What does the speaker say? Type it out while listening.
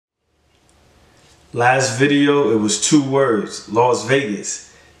Last video, it was 2 words, Las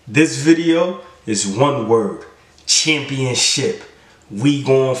Vegas. This video is 1 word, championship. We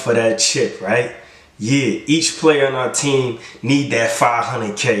going for that chip, right? Yeah, each player on our team need that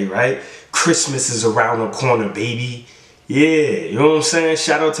 500K, right? Christmas is around the corner, baby. Yeah, you know what I'm saying?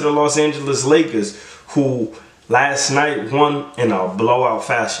 Shout out to the Los Angeles Lakers, who last night won in a blowout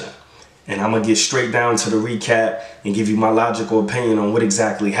fashion. And I'm going to get straight down to the recap and give you my logical opinion on what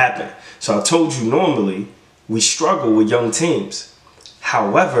exactly happened. So I told you normally we struggle with young teams.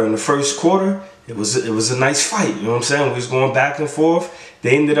 However, in the first quarter, it was a nice fight. You know what I'm saying? We was going back and forth.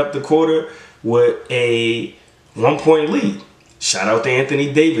 They ended up the quarter with a 1-point lead. Shout out to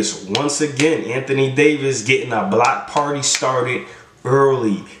Anthony Davis. Once again, Anthony Davis getting a block party started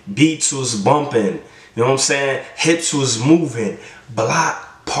early. Beats was bumping. You know what I'm saying? Hips was moving. Block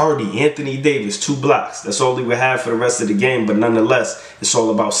party. Anthony Davis, 2 blocks. That's all he would have for the rest of the game, but nonetheless, it's all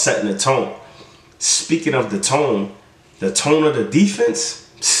about setting the tone. Speaking of the tone of the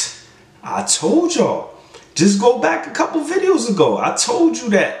defense, I told y'all. Just go back a couple videos ago. I told you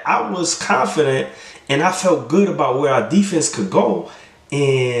that I was confident and I felt good about where our defense could go.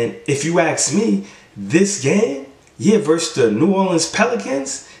 And if you ask me, this game, yeah, versus the New Orleans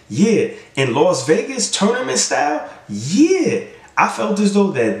Pelicans, yeah, in Las Vegas, tournament style, yeah, I felt as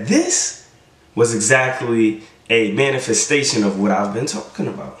though that this was exactly a manifestation of what I've been talking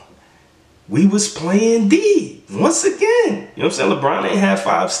about. We was playing D once again. You know what I'm saying? LeBron ain't had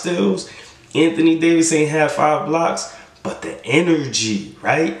 5 steals. Anthony Davis ain't had 5 blocks. But the energy,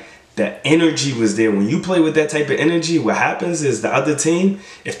 right? The energy was there. When you play with that type of energy, what happens is the other team,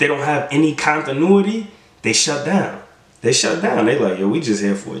 if they don't have any continuity, they shut down. They shut down. They like, yo, we just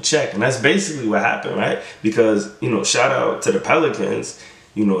here for a check. And that's basically what happened, right? Because, you know, shout out to the Pelicans.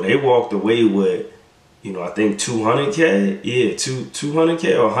 You know, they walked away with, you know, I think 200K. Yeah,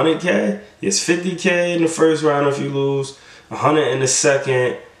 200K or 100K. It's 50K in the first round if you lose. 100 in the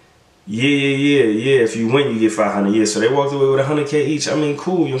second. Yeah. If you win, you get 500. Yeah, so they walked away with 100K each. I mean,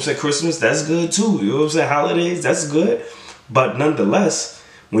 cool. You know what I'm saying? Christmas, that's good too. You know what I'm saying? Holidays, that's good. But nonetheless,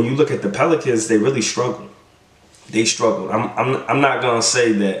 when you look at the Pelicans, they really struggled. They struggled. I'm not gonna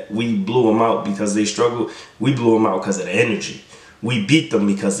say that we blew them out because they struggled. We blew them out because of the energy. We beat them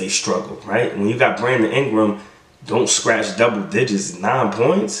because they struggled, right? When you got Brandon Ingram, don't scratch double digits, 9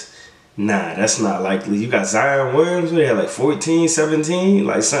 points. Nah, that's not likely. You got Zion Williams, they had like 14, 17,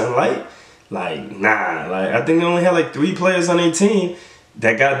 like something light. Like, nah. Like, I think they only had like 3 players on their team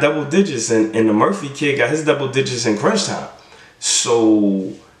that got double digits, and the Murphy kid got his double digits in crunch time.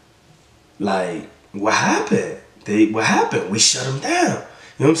 So, like, what happened? What happened? We shut them down.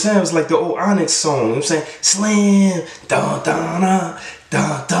 You know what I'm saying? It was like the old Onyx song. You know what I'm saying? Slam, da-da-da,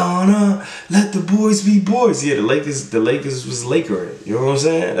 da-da-da, let the boys be boys. Yeah, the Lakers was Lakering. You know what I'm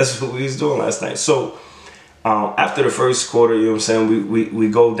saying? That's what we was doing last night. So, after the first quarter, you know what I'm saying, we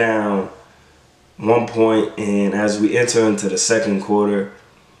go down 1 point, and as we enter into the second quarter,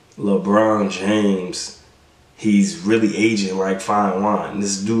 LeBron James, he's really aging like fine wine.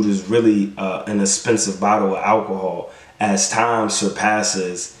 This dude is really an expensive bottle of alcohol. As time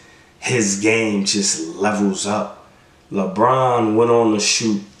surpasses, his game just levels up. LeBron went on to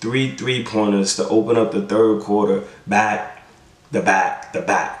shoot 3 3-pointers to open up the third quarter, back.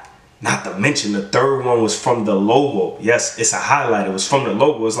 Not to mention the third one was from the logo. Yes, it's a highlight. It was from the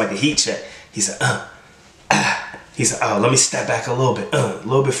logo. It's like a heat check. He said, He said, oh, let me step back a little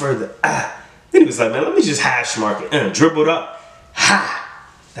bit further. Then he was like, man, let me just hash mark it. Dribbled up. Ha!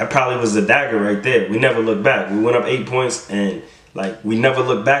 That probably was the dagger right there. We never looked back. We went up 8 points, and, like, we never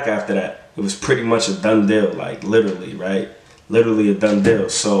looked back after that. It was pretty much a done deal, like, literally, right? Literally a done deal.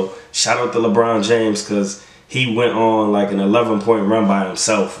 So, shout out to LeBron James, because he went on, like, an 11-point run by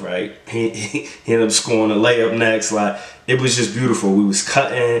himself, right? He ended up scoring a layup next. Like, it was just beautiful. We was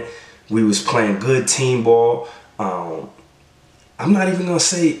cutting. We was playing good team ball. I'm not even going to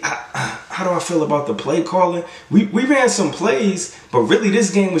say, how do I feel about the play calling? We ran some plays, but really this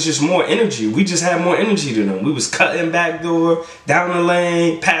game was just more energy. We just had more energy than them. We was cutting backdoor, down the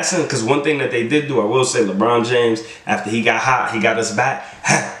lane, passing. Because one thing that they did do, I will say, LeBron James, after he got hot, he got us back.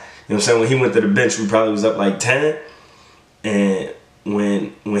 You know what I'm saying? When he went to the bench, we probably was up like 10. And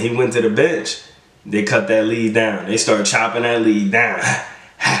when he went to the bench, they cut that lead down. They started chopping that lead down.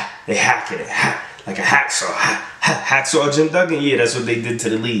 They hacking it. Like a hacksaw. Hacksaw Jim Duggan, yeah, that's what they did to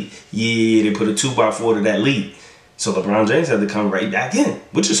the lead. Yeah, they put a 2x4 to that lead. So LeBron James had to come right back in,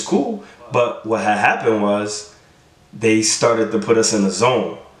 which is cool. But what had happened was they started to put us in a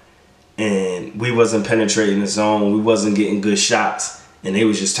zone. And we wasn't penetrating the zone. We wasn't getting good shots. And they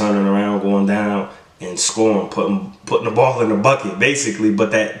was just turning around, going down. and scoring, putting the ball in the bucket, basically.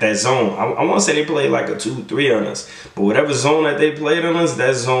 But that zone, I want to say they played like a 2-3 on us. But whatever zone that they played on us,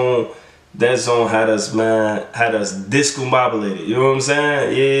 that zone had us, man, had us discombobulated. You know what I'm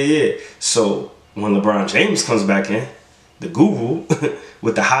saying? Yeah. So when LeBron James comes back in, the guru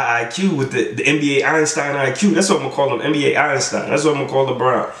with the high IQ, with the NBA Einstein IQ, that's what I'm gonna call him, NBA Einstein. That's what I'm gonna call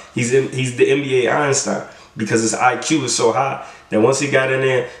LeBron. He's the NBA Einstein, because his IQ is so high that once he got in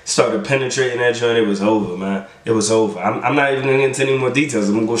there, started penetrating that joint, it was over, man. It was over. I'm not even gonna get into any more details.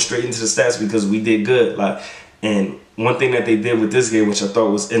 I'm gonna go straight into the stats because we did good. And one thing that they did with this game, which I thought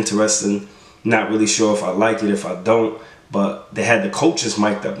was interesting, not really sure if I like it, if I don't, but they had the coaches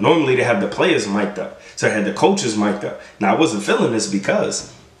mic'd up. Normally they have the players mic'd up. So they had the coaches mic'd up. Now I wasn't feeling this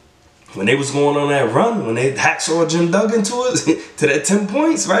because when they was going on that run, when they hacksaw Jim Duggan to us, to that 10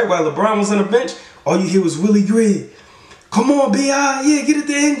 points, right, while LeBron was on the bench, all you hear was Willie Green. Come on, B.I., yeah, get it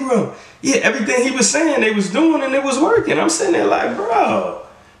to Ingram. Yeah, everything he was saying, they was doing and it was working. I'm sitting there like, bro,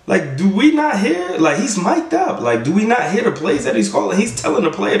 like, do we not hear? Like, he's mic'd up. Like, do we not hear the plays that he's calling? He's telling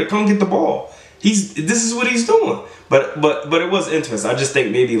the player to come get the ball. This is what he's doing. But it was interesting. I just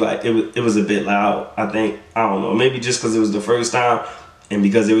think maybe like it was a bit loud. I don't know, maybe just because it was the first time and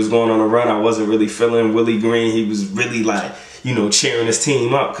because it was going on a run, I wasn't really feeling Willie Green. He was really like, you know, cheering his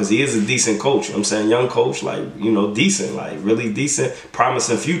team up because he is a decent coach. You know what I'm saying, young coach, like, you know, decent, like really decent,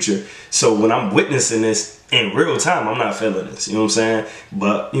 promising future. So when I'm witnessing this in real time, I'm not feeling this. You know what I'm saying?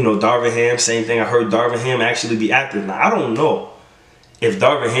 But you know, Darvin Ham, same thing. I heard Darvin Ham actually be active. Now I don't know if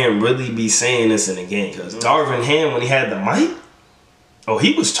Darvin Ham really be saying this in the game, because Darvin Ham, when he had the mic, oh,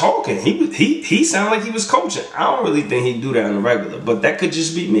 he was talking. He sounded like he was coaching. I don't really think he'd do that on the regular, but that could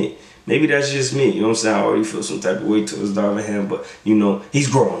just be me. Maybe that's just me. You know what I'm saying? I already feel some type of way towards Darvin Ham, but you know, he's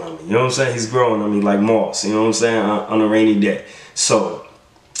growing on me. You know what I'm saying? He's growing on me like moss. You know what I'm saying? On a rainy day. So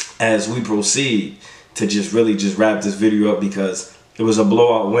as we proceed to just really just wrap this video up, because it was a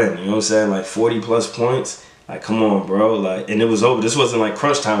blowout win. You know what I'm saying? Like 40 plus points. Like, come on, bro. Like, and it was over. This wasn't like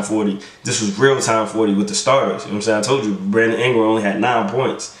crunch time 40. This was real time 40 with the starters. You know what I'm saying? I told you, Brandon Ingram only had 9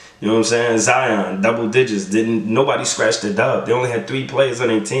 points. You know what I'm saying? Zion, double digits. Nobody scratched the dub. They only had 3 players on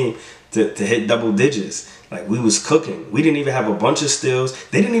their team to hit double digits. Like, we was cooking. We didn't even have a bunch of steals.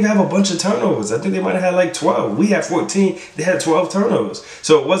 They didn't even have a bunch of turnovers. I think they might have had like 12. We had 14. They had 12 turnovers.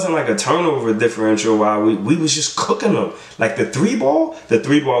 So it wasn't like a turnover differential while we was just cooking them. Like the three ball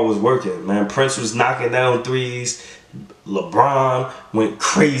was working, man. Prince was knocking down threes. LeBron went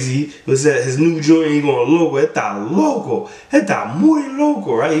crazy. Was that his new joint? He going loco. Está muy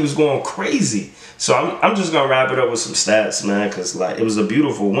loco, right? He was going crazy. So I'm just gonna wrap it up with some stats, man, because like it was a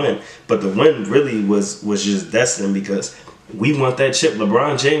beautiful win. But the win really was just destined because we want that chip.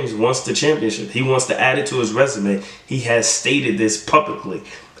 LeBron James wants the championship. He wants to add it to his resume. He has stated this publicly.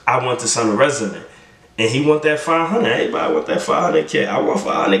 I want this on the resume. And he want that 500. Everybody want that 500K. I want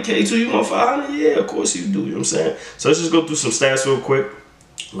 500K too. You want 500? Yeah, of course you do. You know what I'm saying? So let's just go through some stats real quick.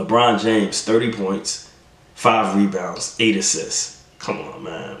 LeBron James, 30 points, 5 rebounds, 8 assists. Come on,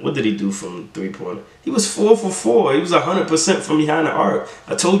 man. What did he do from 3-point? He was 4 for 4. He was 100% from behind the arc.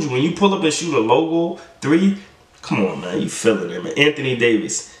 I told you, when you pull up and shoot a logo 3, come on, man. You feeling it, man. Anthony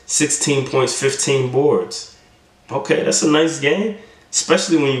Davis, 16 points, 15 boards. Okay, that's a nice game.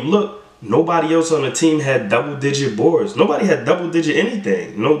 Especially when you look. Nobody else on the team had double-digit boards. Nobody had double-digit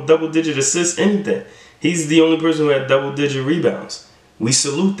anything. No double-digit assists, anything. He's the only person who had double-digit rebounds. We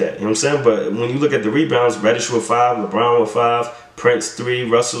salute that, you know what I'm saying? But when you look at the rebounds, Reddish with 5, LeBron with 5, Prince 3,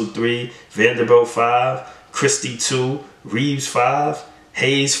 Russell 3, Vanderbilt 5, Christie 2, Reeves 5,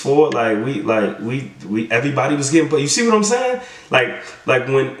 Hayes 4. We everybody was getting, but you see what I'm saying? Like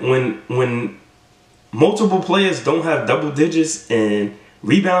when multiple players don't have double digits and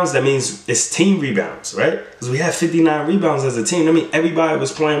rebounds, that means it's team rebounds, right? Because we had 59 rebounds as a team. I mean, everybody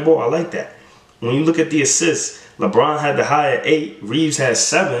was playing ball. I like that. When you look at the assists, LeBron had the high at 8. Reeves had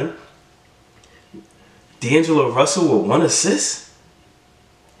 7. D'Angelo Russell with 1 assist.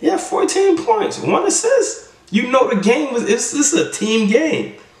 He had 14 points, 1 assist. You know the game was, this is a team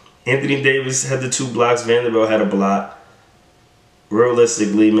game. Anthony Davis had the 2 blocks. Vanderbilt had a block.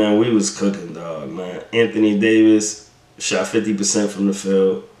 Realistically, man, we was cooking, dog, man. Anthony Davis shot 50% from the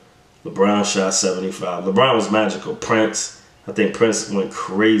field. LeBron shot 75. LeBron was magical. Prince, I think Prince went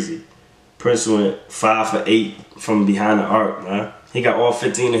crazy. Prince went 5 for 8 from behind the arc, man. He got all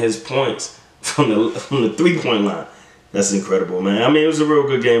 15 of his points from the 3-point line. That's incredible, man. I mean, it was a real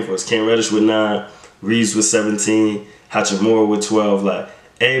good game for us. Cam Reddish with 9, Reeves with 17, Hachimura with 12. Like,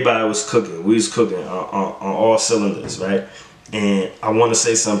 everybody was cooking. We was cooking on all cylinders, right? And I want to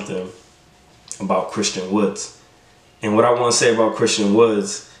say something about Christian Woods. And what I want to say about Christian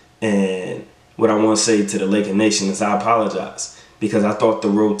Woods, and what I want to say to the Laker Nation is I apologize. Because I thought the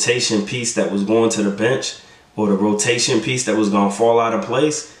rotation piece that was going to the bench, or the rotation piece that was going to fall out of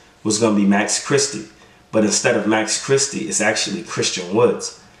place, was going to be Max Christie. But instead of Max Christie, it's actually Christian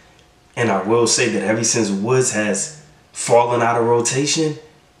Woods. And I will say that ever since Woods has fallen out of rotation,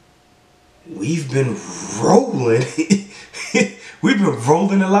 we've been rolling. We've been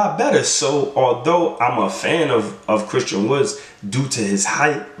rolling a lot better. So although I'm a fan of Christian Woods due to his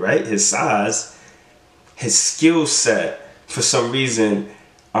height, right, his size, his skill set, for some reason,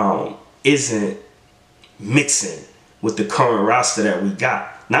 isn't mixing with the current roster that we got.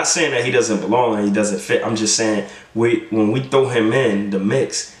 Not saying that he doesn't belong and he doesn't fit. I'm just saying when we throw him in the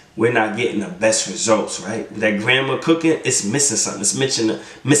mix, we're not getting the best results, right? That grandma cooking, it's missing something. It's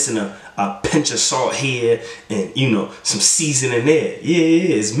missing a pinch of salt here and, you know, some seasoning there.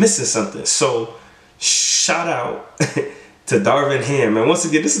 Yeah, it's missing something. So shout out to Darvin Ham, man. Once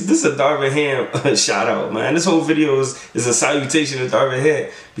again, this is a Darvin Ham shout out, man. This whole video is a salutation to Darvin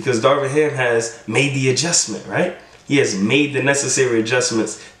Ham because Darvin Ham has made the adjustment, right? He has made the necessary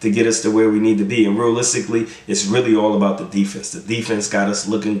adjustments to get us to where we need to be. And realistically, it's really all about the defense. The defense got us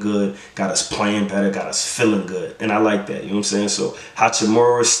looking good, got us playing better, got us feeling good. And I like that, you know what I'm saying? So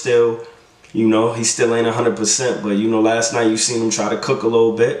Hachimura is still, you know, he still ain't 100%. But, you know, last night you seen him try to cook a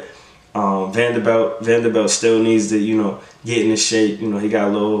little bit. Vanderbilt still needs to, you know, get into shape. You know, he got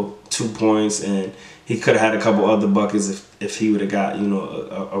a little 2 points, and he could have had a couple other buckets if he would have got, you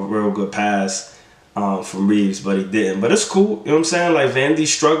know, a real good pass from Reeves, but he didn't. But it's cool, you know what I'm saying? Like,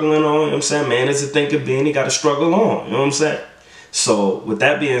 Vandy's struggling on, you know what I'm saying? Man is a thinker being, he got to struggle on, you know what I'm saying? So, with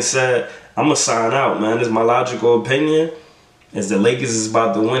that being said, I'm going to sign out, man. This is my logical opinion, is the Lakers is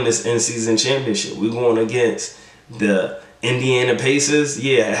about to win this in-season championship. We're going against the Indiana Pacers.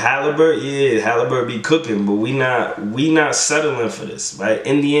 Yeah, Halliburton be cooking, but we not settling for this, right?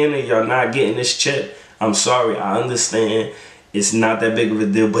 Indiana, y'all not getting this chip. I'm sorry, I understand it's not that big of a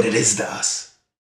deal, but it is to us.